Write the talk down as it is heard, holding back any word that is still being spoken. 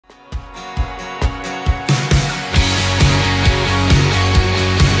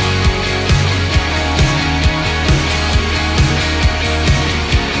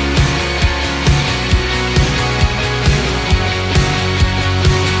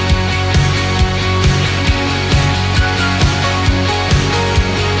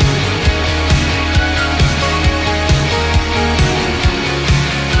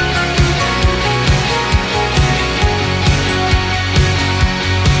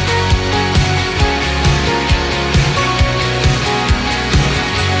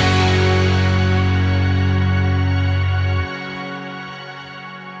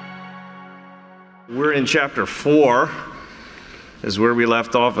in chapter 4 is where we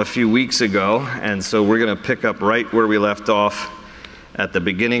left off a few weeks ago, and so we're going to pick up right where we left off at the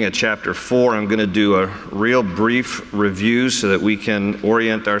beginning of chapter 4. I'm going to do a real brief review so that we can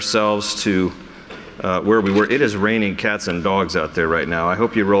orient ourselves to where we were. It is raining cats and dogs out there right now. I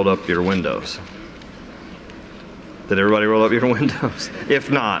hope you rolled up your windows. Did everybody roll up your windows? If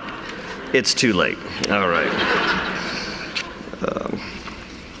not, it's too late. All right.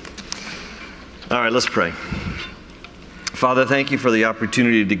 All right, let's pray. Father, thank you for the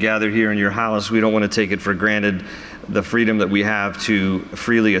opportunity to gather here in your house. We don't want to take it for granted, the freedom that we have to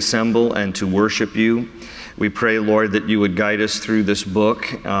freely assemble and to worship you. We pray, Lord, that you would guide us through this book.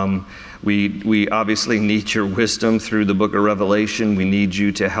 We obviously need your wisdom through the book of Revelation. We need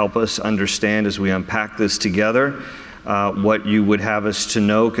you to help us understand as we unpack this together what you would have us to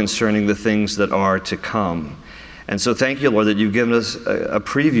know concerning the things that are to come. And so thank you, Lord, that you've given us a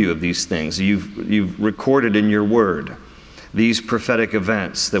preview of these things. You've recorded in your word these prophetic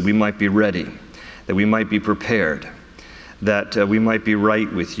events that we might be ready, that we might be prepared, that we might be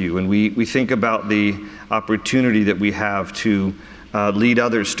right with you. And we think about the opportunity that we have to lead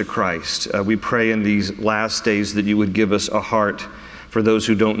others to Christ. We pray in these last days that you would give us a heart for those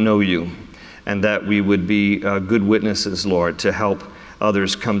who don't know you, and that we would be good witnesses, Lord, to help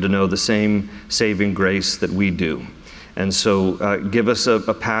others come to know the same saving grace that we do. And so give us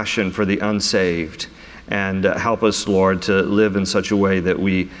a passion for the unsaved, and help us, Lord, to live in such a way that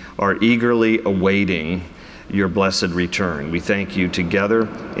we are eagerly awaiting your blessed return. We thank you together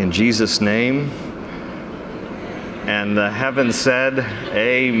in Jesus' name. And the heaven said,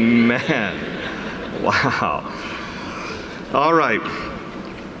 amen. Wow. All right.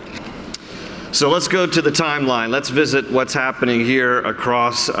 So let's go to the timeline. Let's visit what's happening here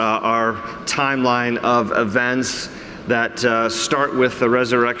across our timeline of events that start with the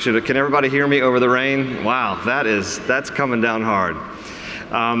resurrection. Can everybody hear me over the rain? Wow, that's coming down hard.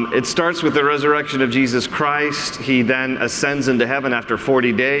 It starts with the resurrection of Jesus Christ. He then ascends into heaven after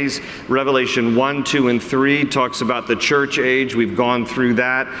 40 days. Revelation 1, 2, and 3 talks about the church age. We've gone through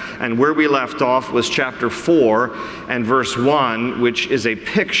that. And where we left off was chapter 4 and verse 1, which is a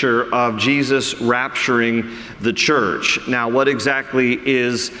picture of Jesus rapturing the church. Now, what exactly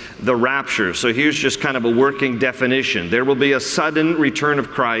is the rapture? So here's just kind of a working definition. There will be a sudden return of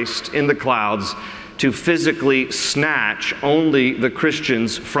Christ in the clouds to physically snatch only the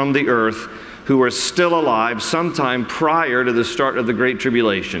Christians from the earth who are still alive sometime prior to the start of the Great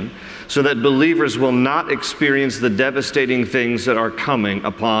Tribulation, so that believers will not experience the devastating things that are coming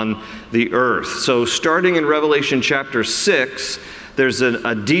upon the earth. So starting in Revelation chapter 6, there's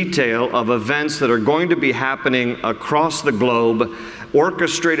a detail of events that are going to be happening across the globe,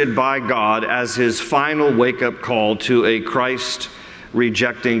 orchestrated by God as his final wake-up call to a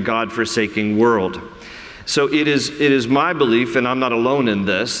Christ-rejecting, God-forsaking world. So it is my belief, and I'm not alone in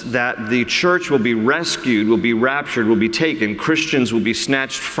this, that the church will be rescued, will be raptured, will be taken. Christians will be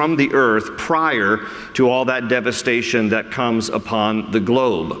snatched from the earth prior to all that devastation that comes upon the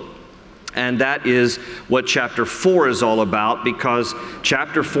globe. And that is what chapter 4 is all about, because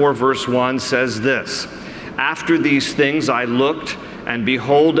chapter 4 verse 1 says this: "After these things I looked, and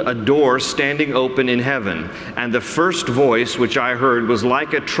behold, a door standing open in heaven. And the first voice which I heard was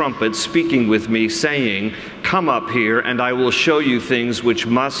like a trumpet speaking with me, saying, 'Come up here, and I will show you things which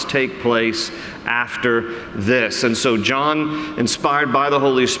must take place after this.'" And so John, inspired by the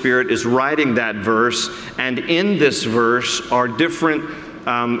Holy Spirit, is writing that verse. And in this verse are different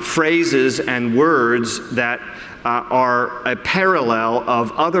phrases and words that are a parallel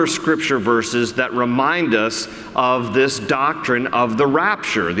of other scripture verses that remind us of this doctrine of the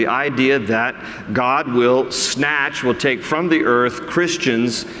rapture, the idea that God will take from the earth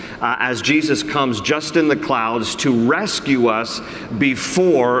Christians as Jesus comes just in the clouds to rescue us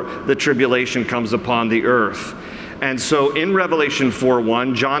before the tribulation comes upon the earth. And so in Revelation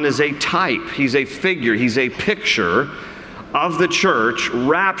 4:1, John is a type, he's a figure, he's a picture of the church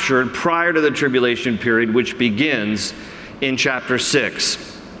raptured prior to the tribulation period, which begins in chapter 6.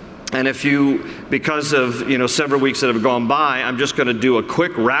 And because of several weeks that have gone by, I'm just going to do a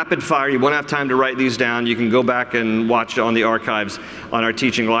quick rapid fire. You won't have time to write these down. You can go back and watch on the archives on our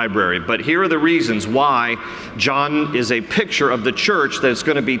teaching library. But here are the reasons why John is a picture of the church that's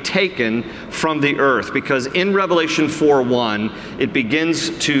going to be taken from the earth. Because in Revelation 4:1, it begins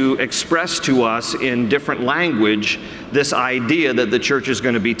to express to us in different language this idea that the church is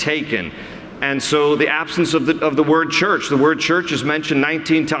going to be taken. And so the absence of the word church. The word church is mentioned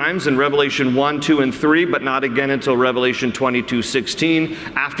 19 times in Revelation 1, 2, and 3, but not again until Revelation 22:16,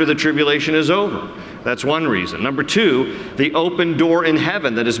 after the tribulation is over. That's one reason. Number two, the open door in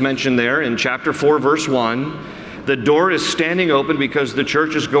heaven that is mentioned there in chapter 4, verse 1. The door is standing open because the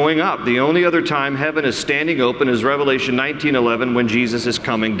church is going up. The only other time heaven is standing open is Revelation 19:11 when Jesus is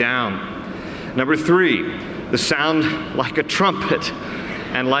coming down. Number three, the sound like a trumpet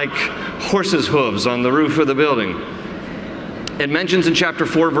and like horses' hooves on the roof of the building. It mentions in chapter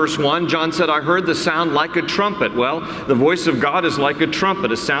 4, verse 1, John said, I heard the sound like a trumpet. Well, the voice of God is like a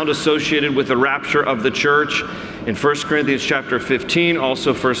trumpet, a sound associated with the rapture of the church in 1 Corinthians chapter 15,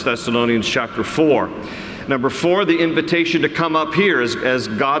 also 1 Thessalonians chapter 4. Number four, the invitation to come up here, as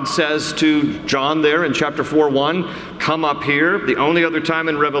God says to John there in chapter 4:1, come up here. The only other time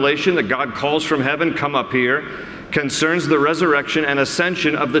in Revelation that God calls from heaven, come up here, concerns the resurrection and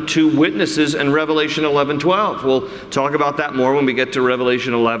ascension of the two witnesses in Revelation 11:12. We'll talk about that more when we get to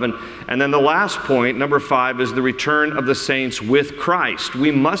Revelation 11. And then the last point, number 5, is the return of the saints with Christ.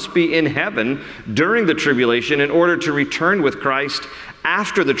 We must be in heaven during the tribulation in order to return with Christ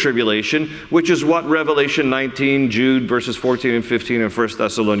after the tribulation, which is what Revelation 19, Jude, verses 14 and 15, and 1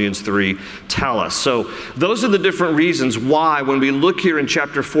 Thessalonians 3 tell us. So those are the different reasons why, when we look here in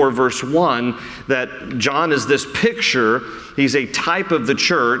chapter 4, verse 1, that John is this picture. He's a type of the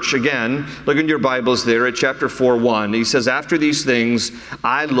church. Again, look in your Bibles there at chapter 4:1. He says, after these things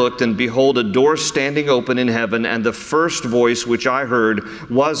I looked, and behold, a door standing open in heaven, and the first voice which I heard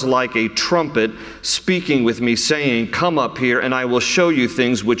was like a trumpet speaking with me, saying, come up here, and I will show you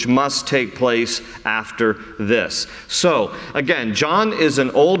things which must take place after this. So, again, John is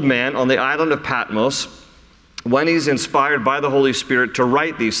an old man on the island of Patmos when he's inspired by the Holy Spirit to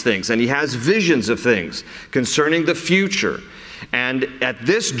write these things. And he has visions of things concerning the future. And at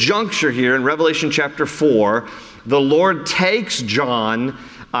this juncture here in Revelation chapter 4, the Lord takes John,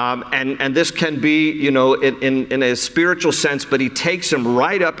 and this can be, in a spiritual sense, but he takes him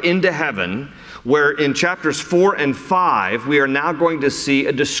right up into heaven, where in chapters 4 and 5, we are now going to see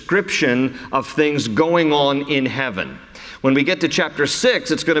a description of things going on in heaven. When we get to chapter 6,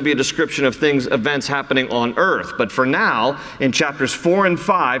 it's going to be a description of events happening on earth. But for now, in chapters 4 and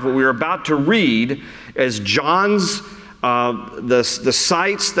 5, what we're about to read is John's, the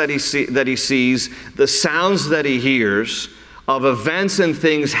sights that he sees, the sounds that he hears of events and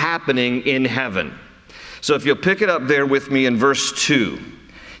things happening in heaven. So if you'll pick it up there with me in verse 2,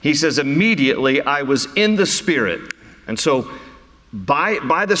 he says, immediately I was in the Spirit. And so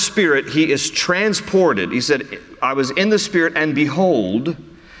by the Spirit, he is transported. He said, I was in the Spirit, and behold,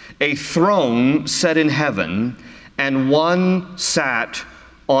 a throne set in heaven, and one sat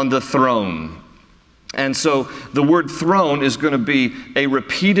on the throne. And so the word throne is going to be a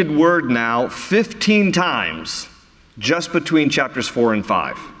repeated word now 15 times just between chapters 4 and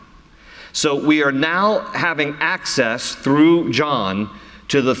 5. So we are now having access through John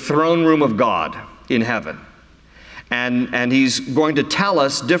to the throne room of God in heaven. And he's going to tell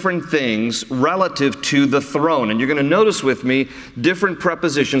us different things relative to the throne. And you're going to notice with me different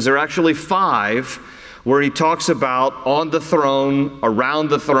prepositions. There are actually 5 where he talks about on the throne, around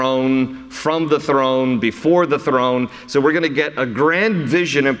the throne, from the throne, before the throne. So we're going to get a grand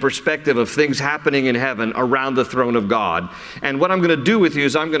vision and perspective of things happening in heaven around the throne of God. And what I'm going to do with you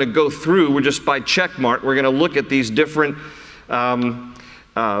is I'm going to go through, we're just by check mark, we're going to look at these different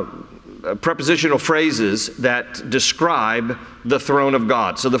prepositional phrases that describe the throne of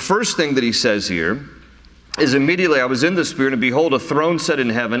God. So the first thing that he says here is, immediately I was in the Spirit, and behold, a throne set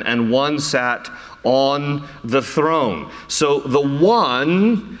in heaven, and one sat on the throne. So the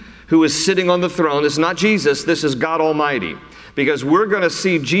one who is sitting on the throne is not Jesus, this is God Almighty. Because we're going to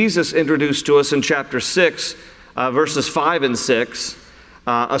see Jesus introduced to us in chapter 6, verses 5 and 6.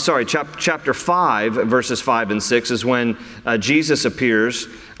 Chapter 5, verses 5 and 6 is when Jesus appears.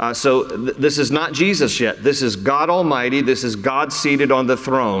 This is not Jesus yet. This is God Almighty. This is God seated on the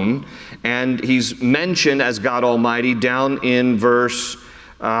throne. And he's mentioned as God Almighty down in verse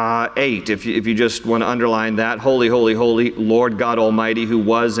 8. If you just want to underline that. Holy, holy, holy, Lord God Almighty, who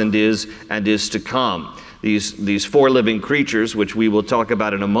was and is to come. These 4 living creatures, which we will talk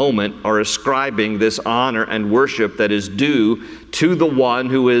about in a moment, are ascribing this honor and worship that is due to the one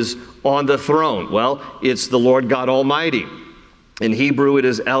who is on the throne. Well, it's the Lord God Almighty. In Hebrew, it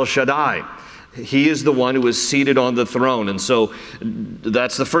is El Shaddai. He is the one who is seated on the throne. And so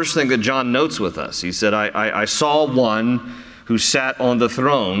that's the first thing that John notes with us. He said, I saw one who sat on the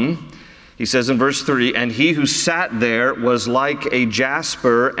throne. He says in verse 3, and he who sat there was like a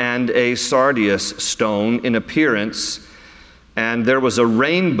jasper and a sardius stone in appearance, and there was a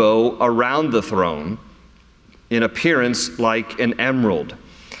rainbow around the throne in appearance like an emerald.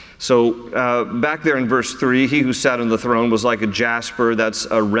 So back there in verse 3, he who sat on the throne was like a jasper. That's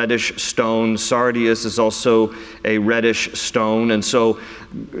a reddish stone. Sardius is also a reddish stone. And so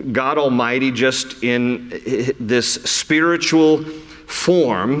God Almighty, just in this spiritual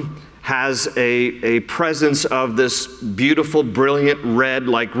form, has a presence of this beautiful, brilliant red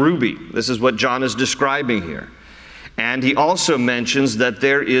like ruby. This is what John is describing here. And he also mentions that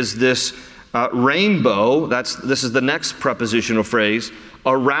there is this rainbow. This is the next prepositional phrase,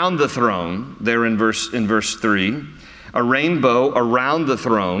 around the throne, there in verse 3. A rainbow around the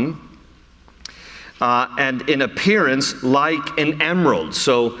throne, and in appearance like an emerald.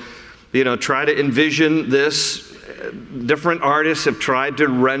 So, try to envision this. Different artists have tried to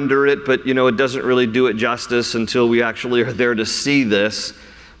render it, but it doesn't really do it justice until we actually are there to see this.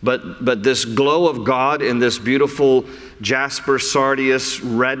 But this glow of God in this beautiful jasper, sardius,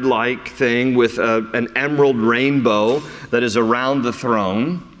 red-like thing with an emerald rainbow that is around the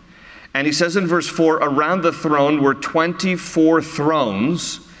throne. And he says in verse 4, around the throne were 24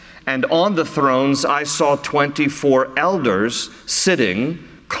 thrones, and on the thrones I saw 24 elders sitting,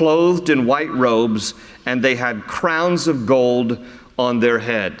 clothed in white robes, and they had crowns of gold on their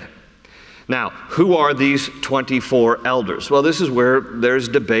head. Now, who are these 24 elders? Well, this is where there's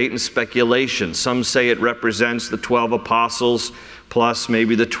debate and speculation. Some say it represents the 12 apostles, plus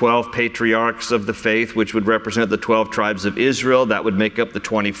maybe the 12 patriarchs of the faith, which would represent the 12 tribes of Israel. That would make up the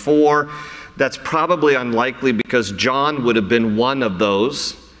 24. That's probably unlikely because John would have been one of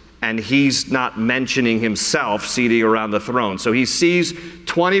those, and he's not mentioning himself seating around the throne. So he sees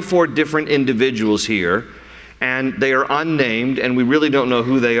 24 different individuals here, and they are unnamed, and we really don't know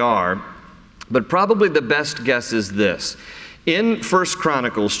who they are. But probably the best guess is this. In 1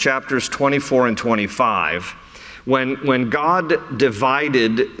 Chronicles chapters 24 and 25, when God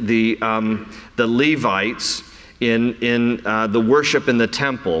divided the Levites in the worship in the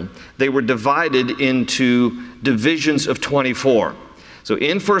temple, they were divided into divisions of 24. So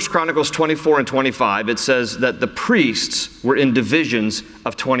in 1 Chronicles 24 and 25, it says that the priests were in divisions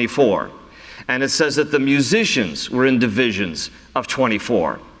of 24. And it says that the musicians were in divisions of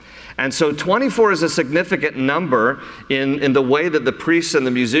 24. And so 24 is a significant number in the way that the priests and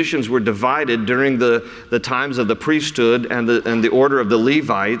the musicians were divided during the times of the priesthood and the order of the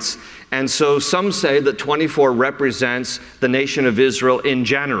Levites. And so some say that 24 represents the nation of Israel in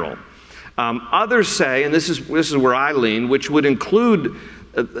general. Others say, and this is where I lean, which would include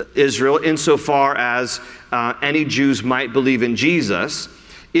Israel insofar as any Jews might believe in Jesus,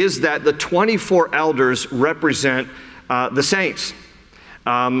 is that the 24 elders represent the saints.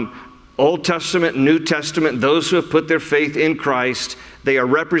 Old Testament, New Testament, those who have put their faith in Christ, they are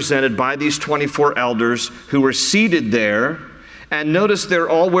represented by these 24 elders who are seated there. And notice they're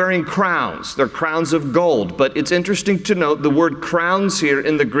all wearing crowns. They're crowns of gold. But it's interesting to note the word crowns here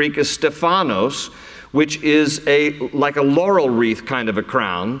in the Greek is Stephanos, which is like a laurel wreath kind of a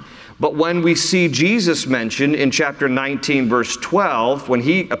crown. But when we see Jesus mentioned in chapter 19, verse 12, when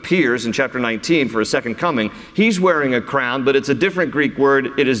he appears in chapter 19 for a second coming, he's wearing a crown, but it's a different Greek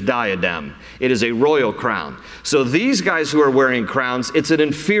word. It is diadem. It is a royal crown. So these guys who are wearing crowns, it's an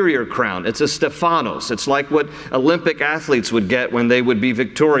inferior crown. It's a Stephanos. It's like what Olympic athletes would get when they would be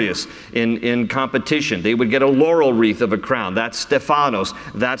victorious in competition. They would get a laurel wreath of a crown. That's Stephanos.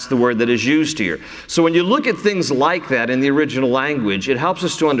 That's the word that is used here. So when you look at things like that in the original language, it helps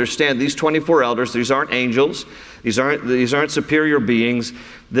us to understand these 24 elders, these aren't angels, these aren't superior beings.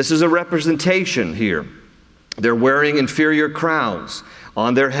 This is a representation here. They're wearing inferior crowns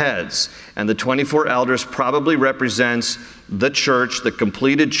on their heads, and the 24 elders probably represents the church, the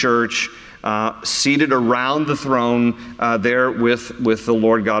completed church, seated around the throne there with the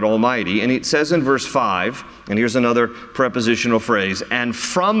Lord God Almighty. And it says in verse 5, and here's another prepositional phrase, and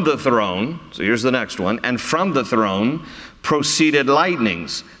from the throne, so here's the next one, and from the throne proceeded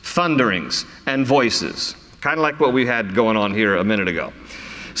lightnings, thunderings, and voices. Kind of like what we had going on here a minute ago.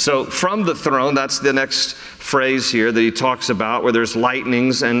 So from the throne, that's the next phrase here that he talks about, where there's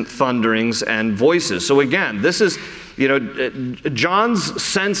lightnings and thunderings and voices. So again, this is, John's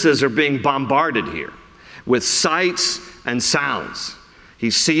senses are being bombarded here with sights and sounds.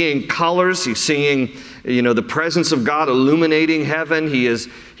 He's seeing colors, he's seeing, the presence of God illuminating heaven. He is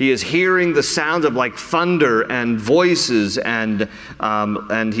hearing the sound of like thunder and voices, and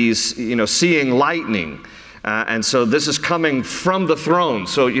he's, seeing lightning. And so this is coming from the throne.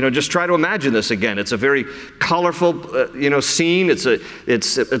 So, just try to imagine this again. It's a very colorful, scene.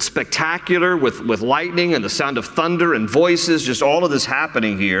 It's spectacular with lightning and the sound of thunder and voices, just all of this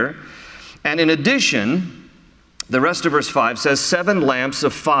happening here. And in addition, The rest of verse 5 says, 7 lamps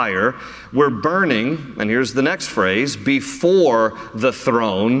of fire were burning, and here's the next phrase, before the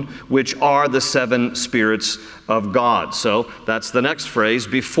throne, which are the 7 spirits of God. So that's the next phrase,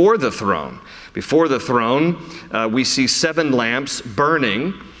 before the throne. Before the throne, we see 7 lamps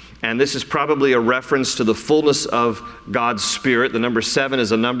burning, and this is probably a reference to the fullness of God's Spirit. The number 7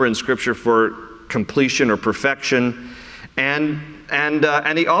 is a number in Scripture for completion or perfection.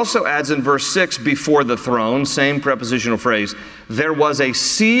 And he also adds in verse 6, before the throne, same prepositional phrase, there was a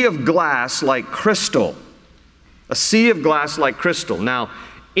sea of glass like crystal. A sea of glass like crystal. Now,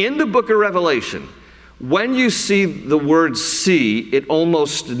 in the book of Revelation, when you see the word sea, it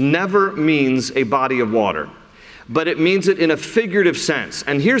almost never means a body of water, but it means it in a figurative sense.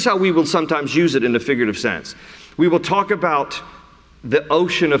 And here's how we will sometimes use it in a figurative sense. We will talk about the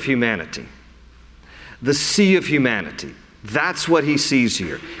ocean of humanity, the sea of humanity. That's what he sees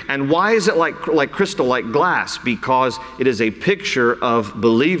here. And why is it like crystal, like glass? Because it is a picture of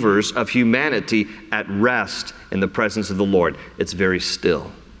believers, of humanity at rest in the presence of the Lord. It's very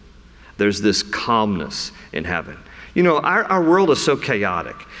still. There's this calmness in heaven. You know, our world is so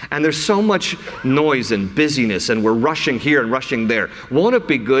chaotic, and there's so much noise and busyness, and we're rushing here and rushing there. Won't it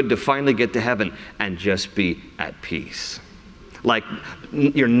be good to finally get to heaven and just be at peace? Like,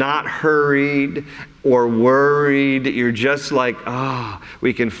 you're not hurried or worried. You're just like,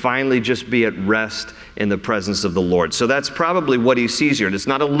 we can finally just be at rest in the presence of the Lord. So that's probably what he sees here. It's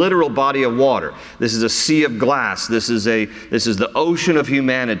not a literal body of water. This is a sea of glass. This is the ocean of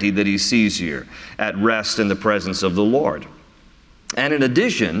humanity that he sees here at rest in the presence of the Lord. And in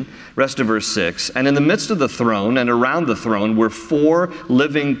addition, rest of verse 6, and in the midst of the throne and around the throne were 4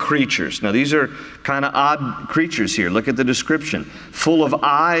 living creatures. Now these are kind of odd creatures here. Look at the description. Full of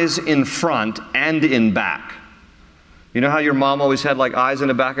eyes in front and in back. You know how your mom always had like eyes in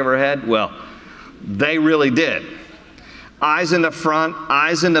the back of her head? Well, they really did. Eyes in the front,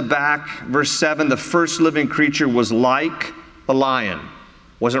 eyes in the back. Verse 7, the first living creature was like a lion.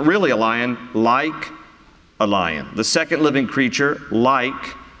 Wasn't really a lion, like a lion. The second living creature,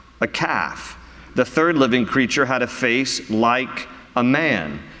 like a calf. The third living creature had a face like a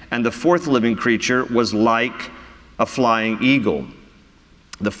man. And the fourth living creature was like a flying eagle.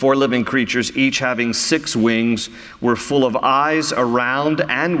 The 4 living creatures, each having 6 wings, were full of eyes around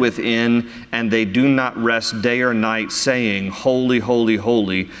and within, and they do not rest day or night, saying, Holy, holy,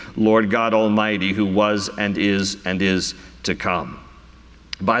 holy, Lord God Almighty, who was and is to come.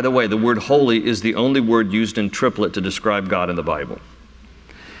 By the way, the word holy is the only word used in triplet to describe God in the Bible.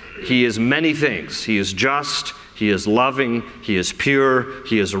 He is many things. He is just, he is loving, he is pure,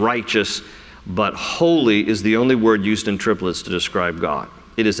 he is righteous, but holy is the only word used in triplets to describe God.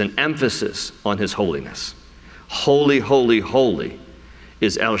 It is an emphasis on his holiness. Holy, holy, holy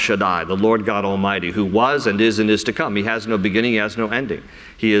is El Shaddai, the Lord God Almighty, who was and is to come. He has no beginning, he has no ending.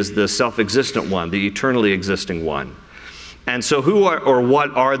 He is the self-existent one, the eternally existing one. And so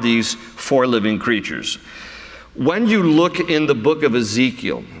what are these 4 living creatures? When you look in the book of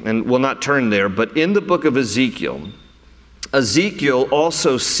Ezekiel, and we'll not turn there, but in the book of Ezekiel, Ezekiel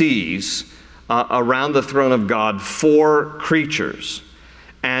also sees around the throne of God 4 creatures.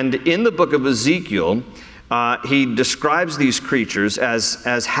 And in the book of Ezekiel, he describes these creatures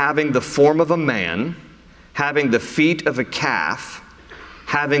as having the form of a man, having the feet of a calf,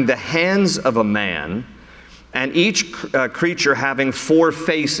 having the hands of a man, and each creature having 4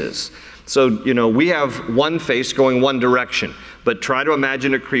 faces. So, you know, we have one face going one direction, but try to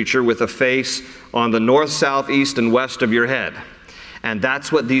imagine a creature with a face on the north, south, east, and west of your head. And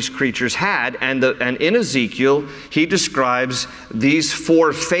that's what these creatures had. And in Ezekiel, he describes these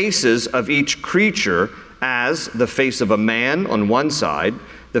 4 faces of each creature as the face of a man on one side,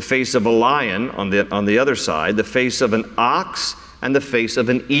 the face of a lion on the other side, the face of an ox, and the face of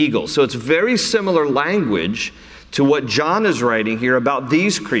an eagle. So it's very similar language to what John is writing here about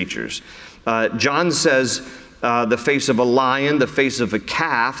these creatures. John says the face of a lion, the face of a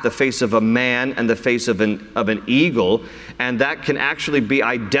calf, the face of a man, and the face of an eagle. And that can actually be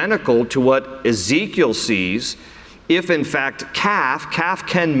identical to what Ezekiel sees. If in fact calf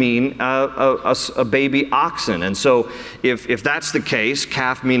can mean a baby oxen. And so if that's the case,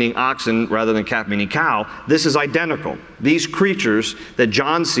 calf meaning oxen rather than calf meaning cow, this is identical. These creatures that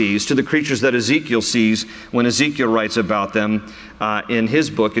John sees to the creatures that Ezekiel sees when Ezekiel writes about them in his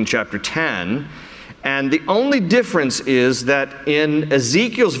book in chapter 10. And the only difference is that in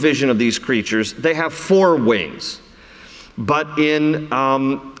Ezekiel's vision of these creatures, they have 4 wings. But in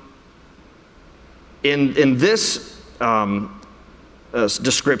this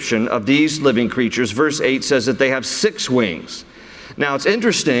description of these living creatures, verse 8 says that they have 6 wings. Now it's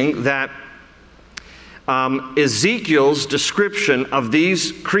interesting that Ezekiel's description of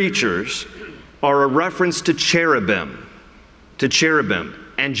these creatures are a reference to cherubim,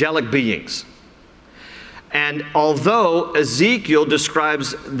 angelic beings. And although Ezekiel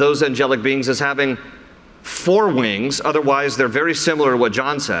describes those angelic beings as having 4 wings, otherwise they're very similar to what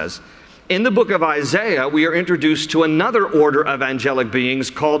John says, in the book of Isaiah, we are introduced to another order of angelic beings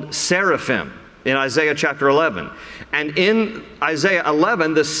called seraphim in Isaiah chapter 11. And in Isaiah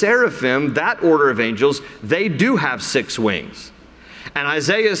 11, the seraphim, that order of angels, they do have 6 wings. And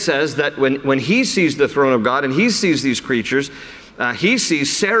Isaiah says that when he sees the throne of God and he sees these creatures, he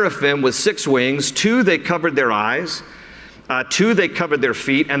sees seraphim with 6 wings. 2 they covered their eyes, 2 they covered their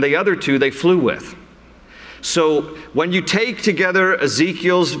feet, and the other 2 they flew with. So when you take together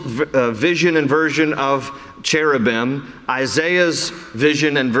Ezekiel's vision and version of cherubim, Isaiah's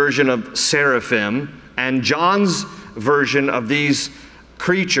vision and version of seraphim, and John's version of these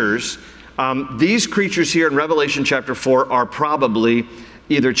creatures here in Revelation chapter 4 are probably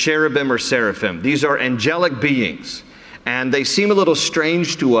either cherubim or seraphim. These are angelic beings. And they seem a little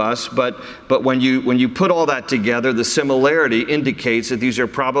strange to us, but when you put all that together, the similarity indicates that these are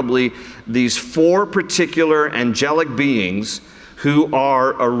probably these 4 particular angelic beings who are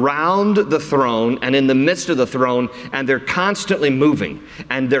around the throne and in the midst of the throne, and they're constantly moving,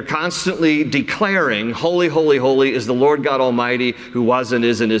 and they're constantly declaring, "Holy, holy, holy is the Lord God Almighty, who was and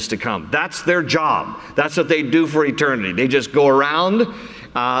is to come." That's their job. That's what they do for eternity. They just go around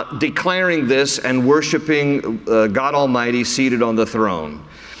declaring this and worshiping God Almighty seated on the throne.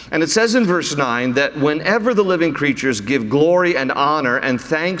 And it says in verse 9 that whenever the living creatures give glory and honor and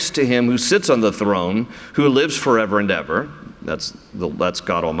thanks to him who sits on the throne, who lives forever and ever, that's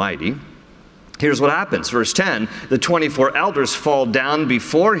God Almighty, here's what happens. Verse 10, the 24 elders fall down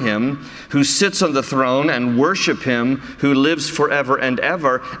before him who sits on the throne and worship him who lives forever and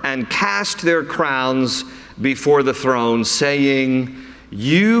ever, and cast their crowns before the throne, saying,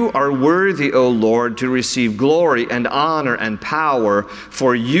 "You are worthy, O Lord, to receive glory and honor and power,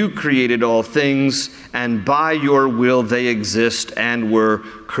 for you created all things, and by your will they exist and were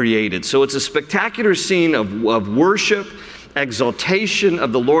created." So it's a spectacular scene of worship, exaltation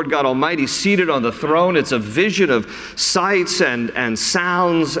of the Lord God Almighty seated on the throne. It's a vision of sights and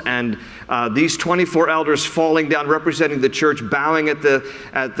sounds, and these 24 elders falling down, representing the church, bowing at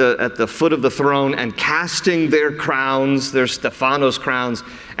the foot of the throne and casting their crowns, their Stephanos crowns.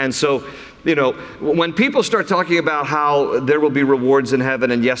 And so, you know, when people start talking about how there will be rewards in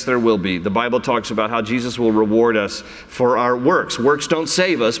heaven, and yes, there will be. The Bible talks about how Jesus will reward us for our works. Works don't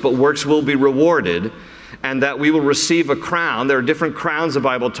save us, but works will be rewarded, and that we will receive a crown. There are different crowns the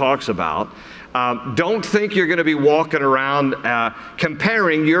Bible talks about. Don't think you're going to be walking around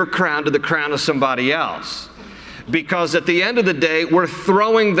comparing your crown to the crown of somebody else. Because at the end of the day, we're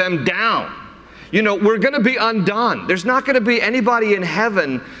throwing them down. You know, we're going to be undone. There's not going to be anybody in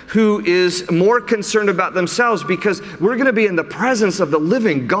heaven who is more concerned about themselves, because we're going to be in the presence of the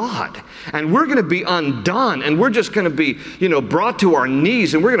living God. And we're going to be undone. And we're just going to be, you know, brought to our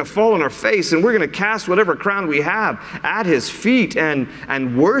knees. And we're going to fall on our face. And we're going to cast whatever crown we have at his feet and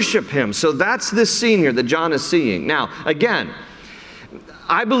worship him. So that's this scene here that John is seeing. Now, again,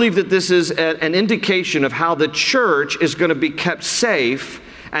 I believe that this is an indication of how the church is going to be kept safe.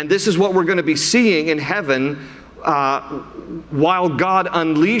 And this is what we're going to be seeing in heaven while God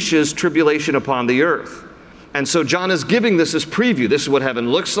unleashes tribulation upon the earth. And so John is giving this as preview. This is what heaven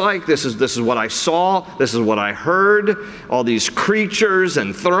looks like. This is what I saw. This is what I heard. All these creatures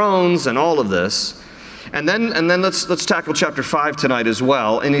and thrones and all of this. And then let's tackle chapter 5 tonight as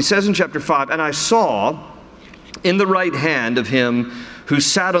well. And he says in chapter 5, "And I saw in the right hand of him who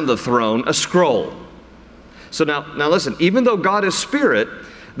sat on the throne a scroll." So now listen, even though God is spirit,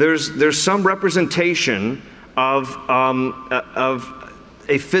 there's some representation of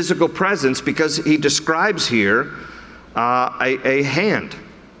a physical presence, because he describes here a hand.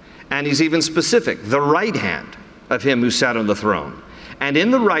 And he's even specific, the right hand of him who sat on the throne. And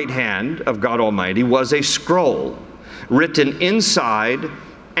in the right hand of God Almighty was a scroll written inside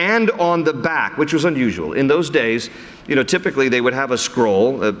and on the back, which was unusual. In those days, you know, typically they would have a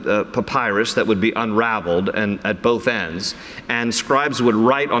scroll, a papyrus that would be unraveled and at both ends, and scribes would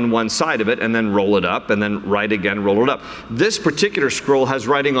write on one side of it and then roll it up and then write again, roll it up. This particular scroll has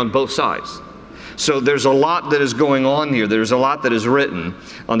writing on both sides. So there's a lot that is going on here. There's a lot that is written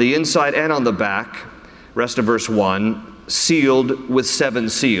on the inside and on the back. Rest of verse 1, sealed with 7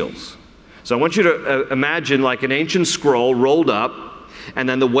 seals. So I want you to imagine like an ancient scroll rolled up, and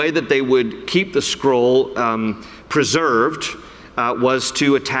then the way that they would keep the scroll preserved was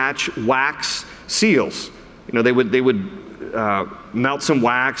to attach wax seals. You know, they would melt some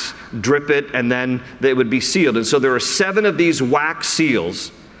wax, drip it, and then they would be sealed. And so there are 7 of these wax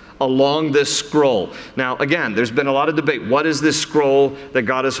seals along this scroll. Now, again, there's been a lot of debate. What is this scroll that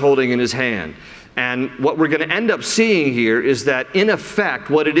God is holding in his hand? And what we're going to end up seeing here is that, in effect,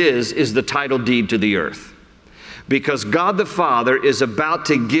 what it is the title deed to the earth. Because God the Father is about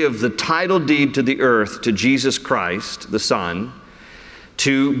to give the title deed to the earth to Jesus Christ, the Son,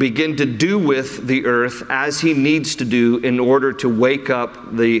 to begin to do with the earth as he needs to do in order to wake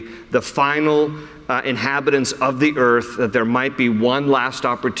up the final inhabitants of the earth, that there might be one last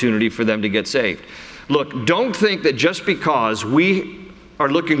opportunity for them to get saved. Look, don't think that just because we are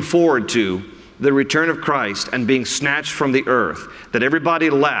looking forward to the return of Christ and being snatched from the earth, that everybody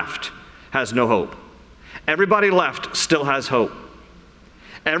left has no hope. Everybody left still has hope.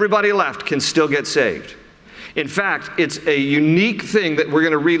 Everybody left can still get saved. In fact, it's a unique thing that we're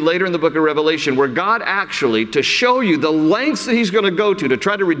going to read later in the book of Revelation, where God actually, to show you the lengths that he's going to go to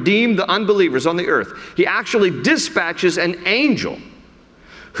try to redeem the unbelievers on the earth, he actually dispatches an angel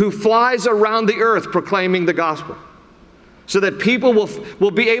who flies around the earth proclaiming the gospel, so that people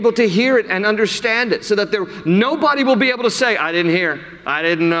will be able to hear it and understand it, so that nobody will be able to say, I didn't hear, I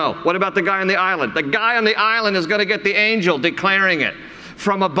didn't know. What about the guy on the island? The guy on the island is going to get the angel declaring it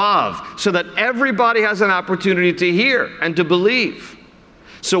from above, so that everybody has an opportunity to hear and to believe.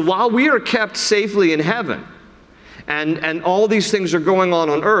 So while we are kept safely in heaven, and all these things are going on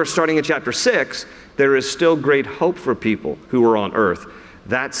earth, starting in chapter 6, there is still great hope for people who are on earth.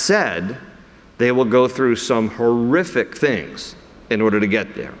 That said, they will go through some horrific things in order to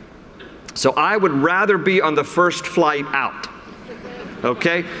get there. So I would rather be on the first flight out,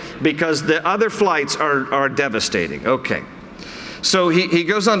 okay? Because the other flights are devastating, okay? So he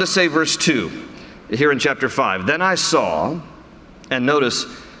goes on to say, verse 2, here in chapter 5, then I saw, and notice,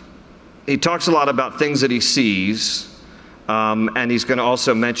 he talks a lot about things that he sees, and he's going to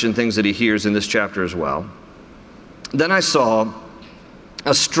also mention things that he hears in this chapter as well. Then I saw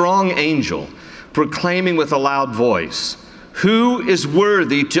a strong angel proclaiming with a loud voice, who is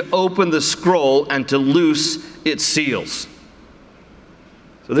worthy to open the scroll and to loose its seals?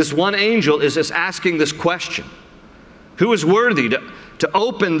 So this one angel is just asking this question. Who is worthy to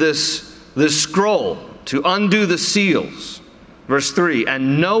open this scroll, to undo the seals? Verse 3,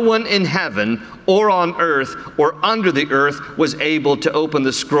 and no one in heaven or on earth or under the earth was able to open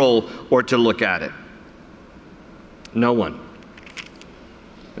the scroll or to look at it. No one.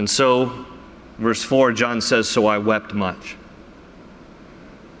 And so, verse 4, John says, so I wept much.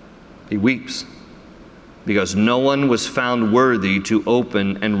 He weeps because no one was found worthy to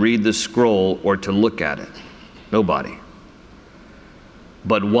open and read the scroll or to look at it. Nobody.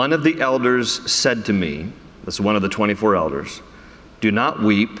 But one of the elders said to me, that's one of the 24 elders, do not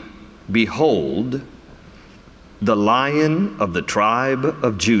weep. Behold, the Lion of the tribe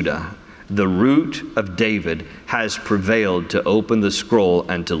of Judah, the Root of David, has prevailed to open the scroll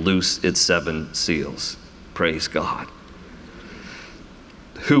and to loose its 7 seals. Praise God.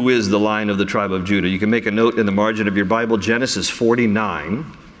 Who is the Lion of the tribe of Judah? You can make a note in the margin of your Bible, Genesis 49,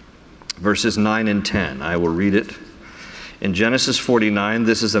 verses 9 and 10. I will read it. In Genesis 49,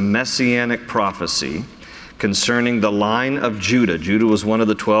 this is a messianic prophecy concerning the line of Judah. Judah was one of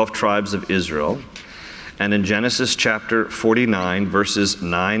the 12 tribes of Israel. And in Genesis chapter 49, verses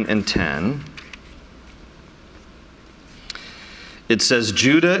 9 and 10, it says,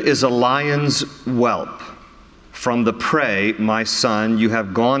 Judah is a lion's whelp. From the prey, my son, you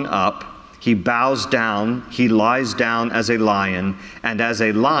have gone up. He bows down, he lies down as a lion, and as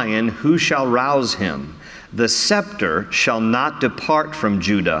a lion, who shall rouse him? The scepter shall not depart from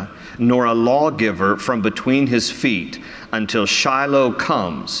Judah, nor a lawgiver from between his feet, until Shiloh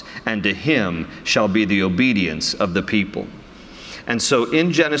comes, and to him shall be the obedience of the people. And so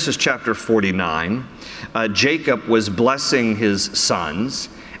in Genesis chapter 49, Jacob was blessing his sons,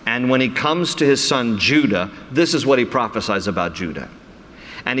 and when he comes to his son Judah, this is what he prophesies about Judah.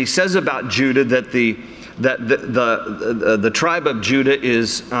 And he says about Judah that the tribe of Judah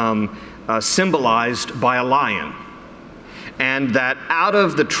is symbolized by a lion, and that out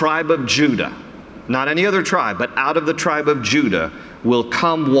of the tribe of Judah, not any other tribe, but out of the tribe of Judah will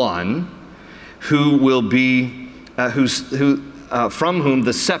come one who will be from whom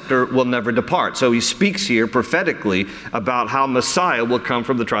the scepter will never depart. So he speaks here prophetically about how Messiah will come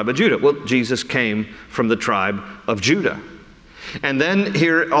from the tribe of Judah. Well, Jesus came from the tribe of Judah. And then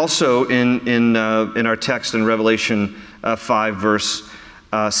here also in our text in Revelation 5 verse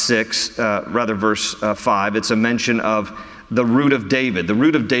 6, verse 5, it's a mention of the root of David. The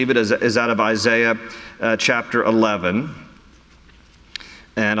root of David is out of Isaiah chapter 11.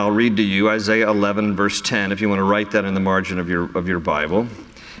 And I'll read to you Isaiah 11, verse 10, if you want to write that in the margin of your Bible.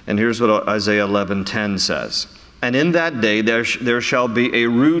 And here's what Isaiah 11:10 says. And in that day there shall be a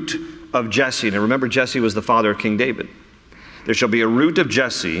root of Jesse. Now remember, Jesse was the father of King David. There shall be a root of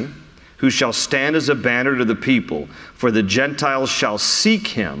Jesse who shall stand as a banner to the people, for the Gentiles shall seek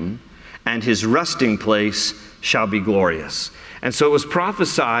him, and his resting place shall be glorious. And so it was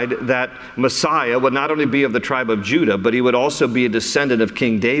prophesied that Messiah would not only be of the tribe of Judah, but he would also be a descendant of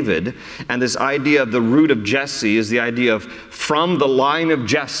King David. And this idea of the root of Jesse is the idea of from the line of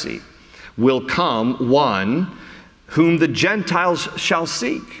Jesse will come one whom the Gentiles shall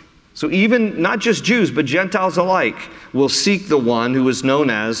seek. So even not just Jews, but Gentiles alike will seek the one who is known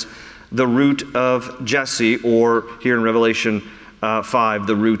as the root of Jesse, or here in Revelation 5,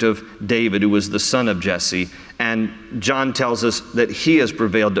 the root of David, who was the son of Jesse. And John tells us that he has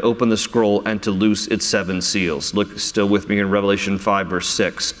prevailed to open the scroll and to loose its 7 seals. Look still with me in Revelation 5, verse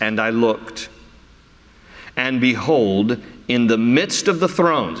 6. And I looked, and behold, in the midst of the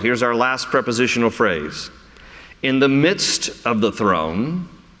thrones, here's our last prepositional phrase, in the midst of the throne,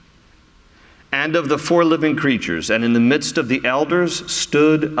 and of the 4 living creatures, and in the midst of the elders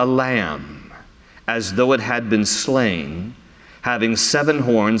stood a lamb, as though it had been slain, having 7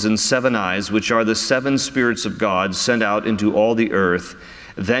 horns and 7 eyes, which are the 7 spirits of God sent out into all the earth.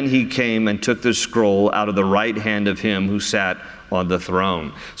 Then he came and took the scroll out of the right hand of him who sat on the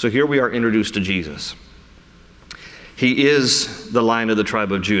throne. So here we are introduced to Jesus. He is the Lion of the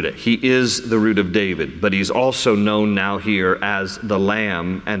tribe of Judah. He is the root of David, but he's also known now here as the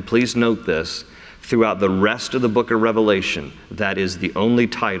Lamb. And please note this, throughout the rest of the book of Revelation, that is the only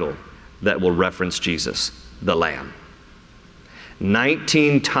title that will reference Jesus, the Lamb.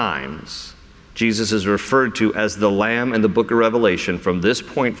 19 times Jesus is referred to as the Lamb in the book of Revelation from this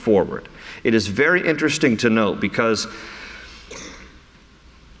point forward. It is very interesting to note because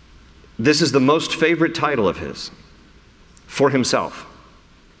this is the most favorite title of his for himself.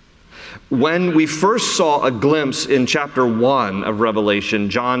 When we first saw a glimpse in chapter 1 of Revelation,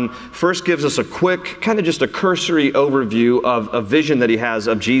 John first gives us a quick, kind of just a cursory overview of a vision that he has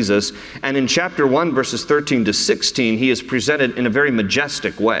of Jesus. And in chapter 1, verses 13 to 16, he is presented in a very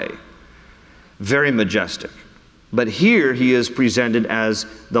majestic way. Very majestic. But here he is presented as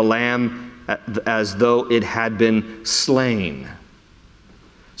the Lamb, as though it had been slain.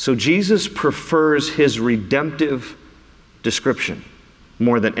 So Jesus prefers his redemptive description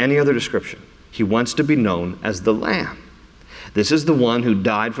more than any other description. He wants to be known as the Lamb. This is the one who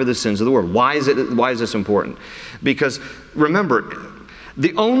died for the sins of the world. Why is this important? Because remember,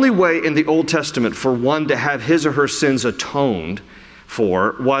 the only way in the Old Testament for one to have his or her sins atoned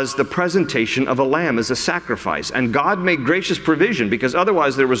for was the presentation of a lamb as a sacrifice. And God made gracious provision because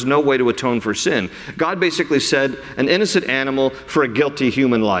otherwise there was no way to atone for sin. God basically said, an innocent animal for a guilty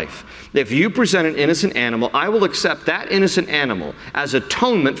human life. If you present an innocent animal, I will accept that innocent animal as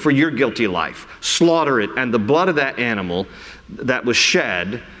atonement for your guilty life. Slaughter it, and the blood of that animal that was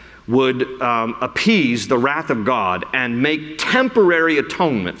shed would appease the wrath of God and make temporary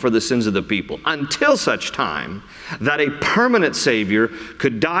atonement for the sins of the people until such time that a permanent Savior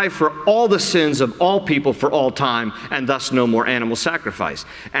could die for all the sins of all people for all time, and thus no more animal sacrifice.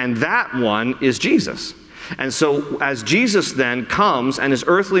 And that one is Jesus. And so as Jesus then comes and his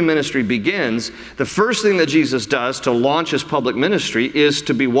earthly ministry begins, the first thing that Jesus does to launch his public ministry is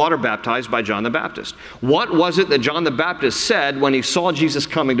to be water baptized by John the Baptist. What was it that John the Baptist said when he saw Jesus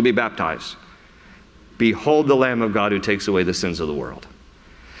coming to be baptized? Behold the Lamb of God who takes away the sins of the world.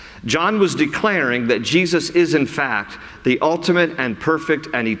 John was declaring that Jesus is in fact the ultimate and perfect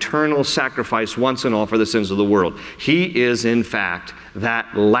and eternal sacrifice once and all for the sins of the world. He is in fact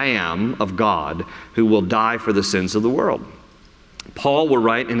that Lamb of God who will die for the sins of the world. Paul will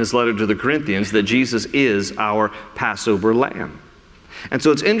write in his letter to the Corinthians that Jesus is our Passover Lamb. And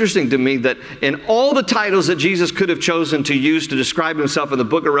so it's interesting to me that in all the titles that Jesus could have chosen to use to describe himself in the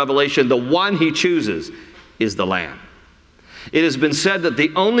book of Revelation, the one he chooses is the Lamb. It has been said that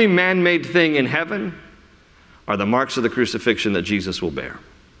the only man-made thing in heaven are the marks of the crucifixion that Jesus will bear.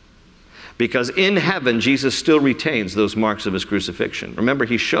 Because in heaven, Jesus still retains those marks of his crucifixion. Remember,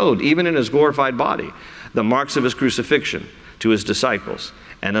 he showed, even in his glorified body, the marks of his crucifixion to his disciples.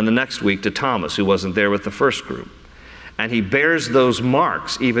 And then the next week to Thomas, who wasn't there with the first group. And he bears those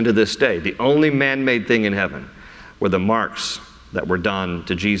marks even to this day. The only man-made thing in heaven were the marks that were done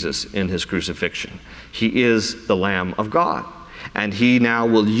to Jesus in his crucifixion. He is the Lamb of God. And he now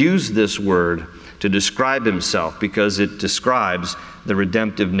will use this word to describe himself because it describes the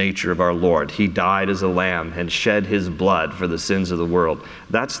redemptive nature of our Lord. He died as a lamb and shed his blood for the sins of the world.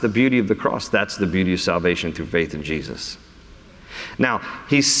 That's the beauty of the cross. That's the beauty of salvation through faith in Jesus. Now,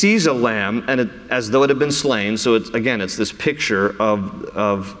 he sees a lamb and as though it had been slain. So it's this picture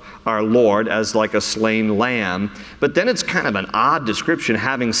of our Lord as like a slain lamb. But then it's kind of an odd description,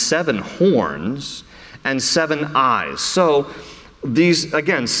 having 7 horns and 7 eyes. So these,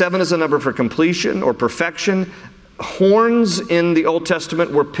 again, 7 is a number for completion or perfection. Horns in the Old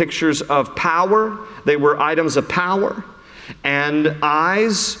Testament were pictures of power. They were items of power. And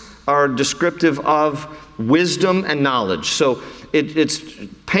eyes are descriptive of wisdom and knowledge. So it's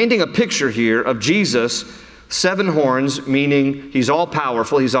painting a picture here of Jesus, 7 horns, meaning he's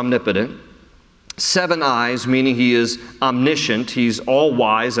all-powerful, he's omnipotent. 7 eyes, meaning he is omniscient, he's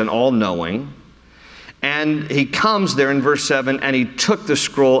all-wise and all-knowing. And he comes there in verse 7, and he took the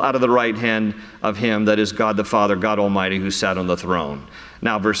scroll out of the right hand of him, that is God the Father, God Almighty, who sat on the throne.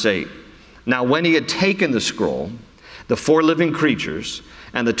 Now, verse 8. Now, when he had taken the scroll, the 4 living creatures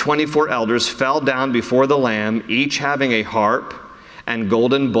and the 24 elders fell down before the Lamb, each having a harp and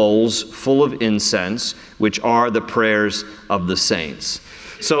golden bowls full of incense, which are the prayers of the saints.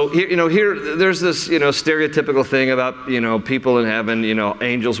 So here there's this stereotypical thing about people in heaven,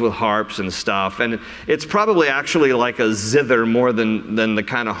 angels with harps and stuff, and it's probably actually like a zither more than the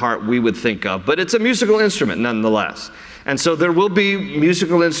kind of harp we would think of, but it's a musical instrument nonetheless. And so there will be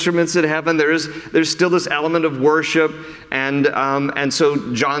musical instruments in heaven. There's still this element of worship, and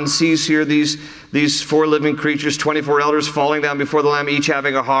so John sees here these 4 living creatures, 24 elders falling down before the Lamb, each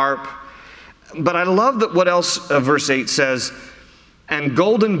having a harp. But I love that what else verse 8 says. And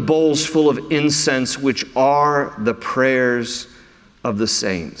golden bowls full of incense, which are the prayers of the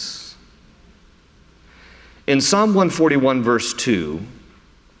saints. In Psalm 141, verse 2,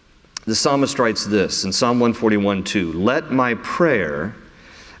 the psalmist writes this, in Psalm 141, 2, let my prayer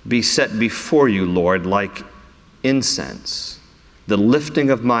be set before you, Lord, like incense, the lifting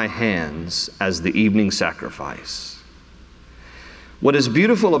of my hands as the evening sacrifice. What is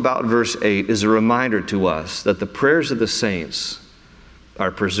beautiful about verse 8 is a reminder to us that the prayers of the saints are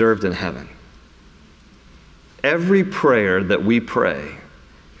preserved in heaven. Every prayer that we pray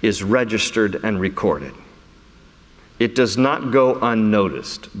is registered and recorded. It does not go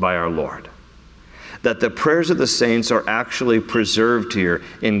unnoticed by our Lord. That the prayers of the saints are actually preserved here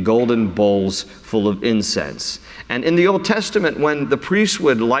in golden bowls full of incense. And in the Old Testament, when the priests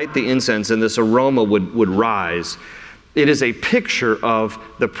would light the incense and this aroma would rise, it is a picture of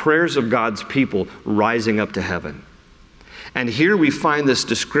the prayers of God's people rising up to heaven. And here we find this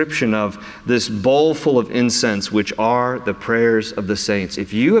description of this bowl full of incense, which are the prayers of the saints.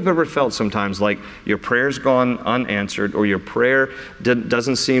 If you have ever felt sometimes like your prayer's gone unanswered, or your prayer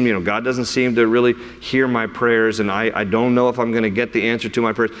doesn't seem, God doesn't seem to really hear my prayers, and I don't know if I'm going to get the answer to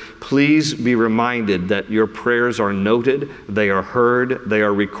my prayers, please be reminded that your prayers are noted, they are heard, they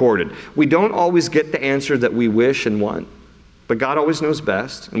are recorded. We don't always get the answer that we wish and want. But God always knows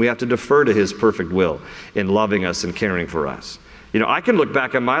best, and we have to defer to His perfect will in loving us and caring for us. I can look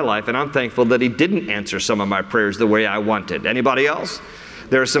back at my life, and I'm thankful that He didn't answer some of my prayers the way I wanted. Anybody else?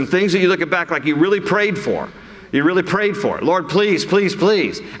 There are some things that you look back like you really prayed for. You really prayed for it. Lord, please, please,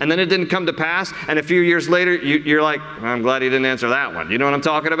 please. And then it didn't come to pass, and a few years later, you're like, I'm glad He didn't answer that one. You know what I'm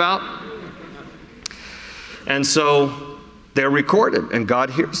talking about? And so they're recorded, and God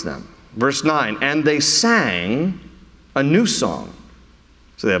hears them. Verse 9, and they sang a new song.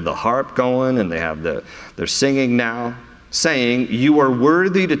 So they have the harp going, and they're singing now, saying, you are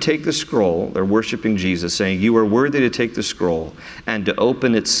worthy to take the scroll. They're worshiping Jesus, saying, you are worthy to take the scroll and to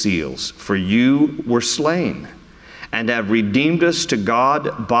open its seals, for you were slain and have redeemed us to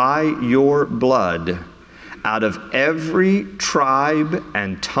God by your blood out of every tribe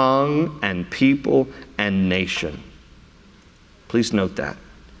and tongue and people and nation. Please note that.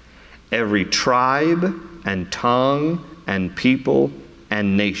 Every tribe and tongue and people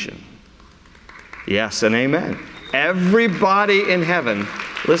and nation. Yes and amen. Everybody in heaven,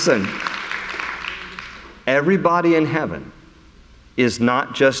 listen, everybody in heaven is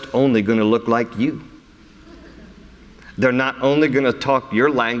not just only going to look like you. They're not only going to talk your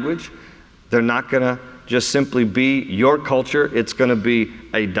language. They're not going to just simply be your culture. It's going to be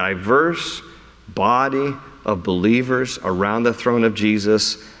a diverse body of believers around the throne of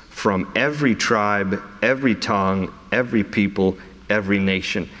Jesus, from every tribe, every tongue, every people, every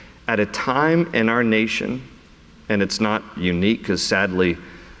nation. At a time in our nation, and it's not unique because sadly,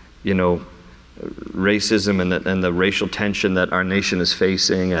 racism and the racial tension that our nation is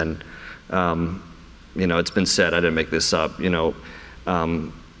facing, and it's been said, I didn't make this up,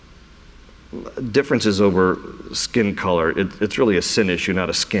 differences over skin color, it's really a sin issue, not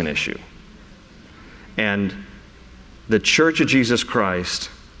a skin issue. And the Church of Jesus Christ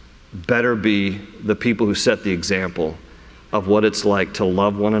better be the people who set the example of what it's like to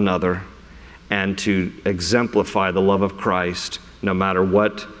love one another and to exemplify the love of Christ, no matter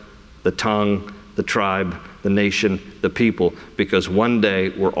what the tongue, the tribe, the nation, the people, because one day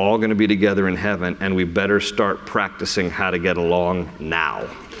we're all going to be together in heaven, and we better start practicing how to get along now,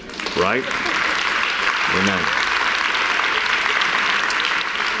 right? Amen.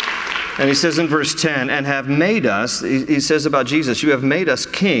 And he says in verse 10, and have made us, he says about Jesus, you have made us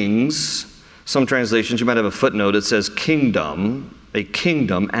kings. Some translations, you might have a footnote, it says kingdom, a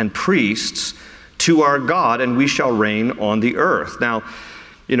kingdom, and priests to our God, and we shall reign on the earth. Now,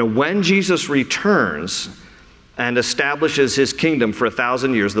 you know, when Jesus returns and establishes his kingdom for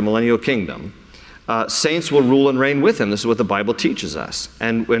 1,000 years, the millennial kingdom, saints will rule and reign with him. This is what the Bible teaches us.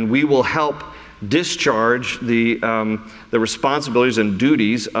 And we will help discharge the responsibilities and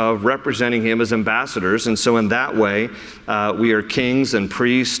duties of representing him as ambassadors. And so in that way, we are kings and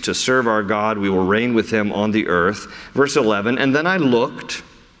priests to serve our God. We will reign with him on the earth. Verse 11, and then I looked,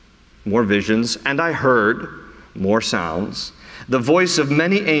 more visions, and I heard, more sounds, the voice of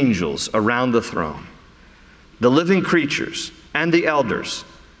many angels around the throne, the living creatures and the elders,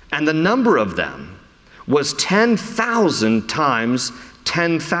 and the number of them was 10,000 times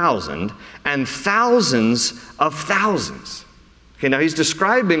 10,000, and thousands of thousands. Okay, now he's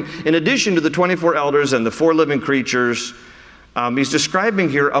describing, in addition to the 24 elders and the 4 living creatures, he's describing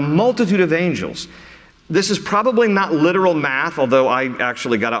here a multitude of angels. This is probably not literal math, although I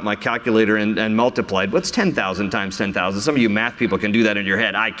actually got out my calculator and multiplied. What's 10,000 times 10,000? Some of you math people can do that in your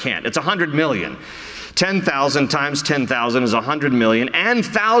head. I can't. It's 100 million. 10,000 times 10,000 is 100 million, and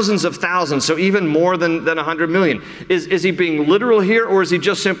thousands of thousands, so even more than 100 million. Is he being literal here, or is he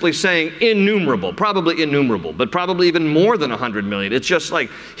just simply saying innumerable? Probably innumerable, but probably even more than 100 million. It's just like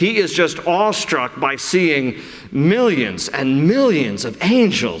he is just awestruck by seeing millions and millions of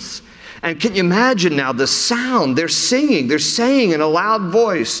angels. And can you imagine now the sound? They're singing, they're saying in a loud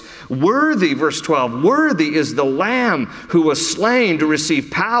voice, worthy, verse 12, worthy is the Lamb who was slain to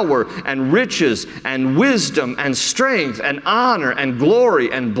receive power and riches and wisdom and strength and honor and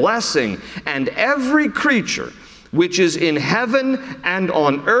glory and blessing. And every creature which is in heaven and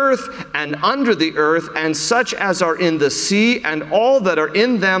on earth and under the earth, and such as are in the sea, and all that are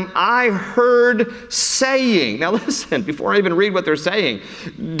in them, I heard saying. Now listen, before I even read what they're saying,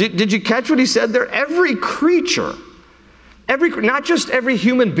 did you catch what he said there? Every creature, not just every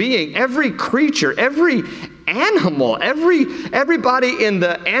human being, every creature, every animal, everybody in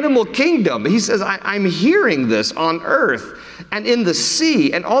the animal kingdom. He says, I'm hearing this on earth and in the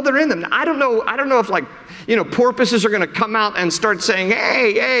sea and all that are in them. Now, I don't know if, like, you know, porpoises are going to come out and start saying,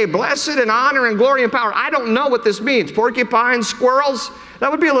 hey, blessed and honor and glory and power. I don't know what this means. Porcupines, squirrels, that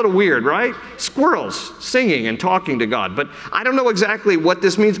would be a little weird, right? Squirrels singing and talking to God. But I don't know exactly what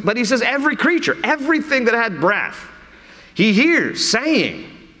this means. But he says every creature, everything that had breath, he hears saying,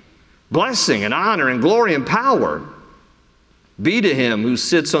 blessing and honor and glory and power be to him who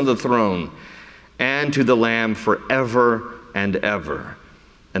sits on the throne and to the Lamb forever and ever.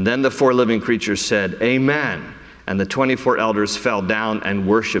 And then the 4 living creatures said, Amen. And the 24 elders fell down and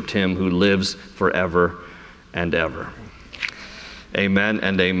worshiped him who lives forever and ever. Amen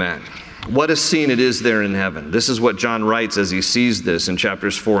and amen. What a scene it is there in heaven. This is what John writes as he sees this in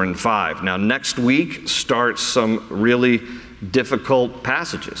chapters 4 and 5. Now, next week starts some really difficult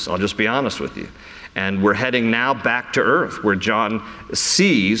passages. I'll just be honest with you. And we're heading now back to earth, where John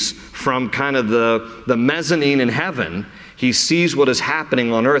sees from kind of the mezzanine in heaven. He sees what is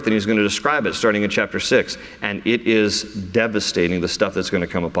happening on earth, and he's going to describe it starting in chapter 6. And it is devastating, the stuff that's going to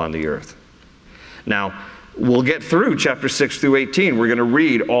come upon the earth. Now, we'll get through chapter 6 through 18. We're going to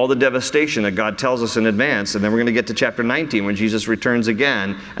read all the devastation that God tells us in advance. And then we're going to get to chapter 19 when Jesus returns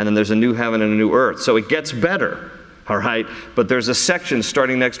again. And then there's a new heaven and a new earth. So it gets better, all right? But there's a section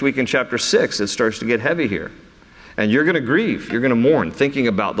starting next week in chapter 6 that starts to get heavy here. And you're going to grieve, you're going to mourn, thinking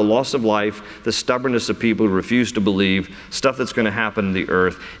about the loss of life, the stubbornness of people who refuse to believe, stuff that's going to happen in the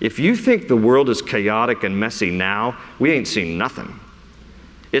earth. If you think the world is chaotic and messy now, we ain't seen nothing.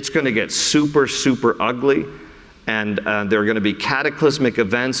 It's going to get super, super ugly, and there are going to be cataclysmic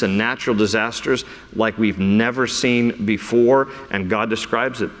events and natural disasters like we've never seen before, and God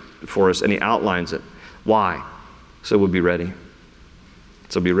describes it for us, and he outlines it. Why? So we'll be ready.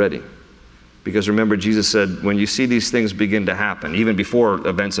 So be ready. Because remember, Jesus said, when you see these things begin to happen, even before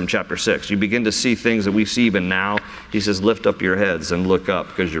events in chapter 6, you begin to see things that we see even now. He says, lift up your heads and look up,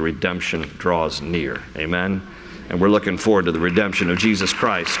 because your redemption draws near. Amen? And we're looking forward to the redemption of Jesus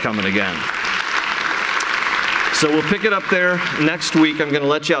Christ coming again. So we'll pick it up there next week. I'm going to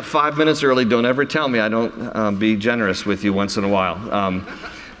let you out 5 minutes early. Don't ever tell me I don't be generous with you once in a while.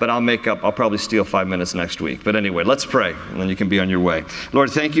 but I'll probably steal 5 minutes next week. But anyway, let's pray, and then you can be on your way.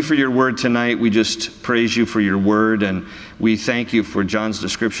 Lord, thank you for your word tonight. We just praise you for your word, and we thank you for John's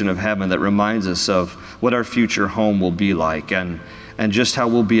description of heaven that reminds us of what our future home will be like, and just how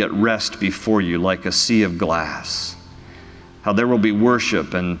we'll be at rest before you like a sea of glass. How there will be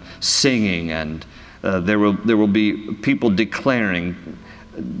worship and singing, and there will be people declaring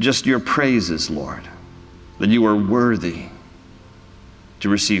just your praises, Lord, that you are worthy to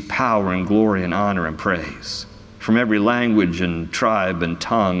receive power and glory and honor and praise from every language and tribe and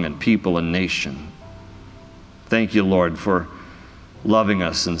tongue and people and nation. Thank you, Lord, for loving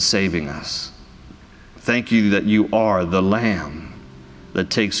us and saving us. Thank you that you are the Lamb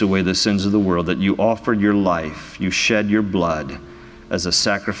that takes away the sins of the world, that you offered your life, you shed your blood as a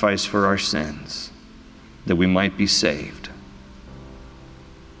sacrifice for our sins, that we might be saved.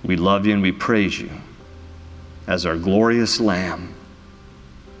 We love you and we praise you as our glorious Lamb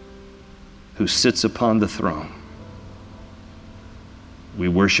who sits upon the throne. We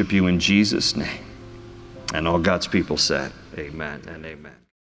worship you in Jesus' name. And all God's people said, amen and amen.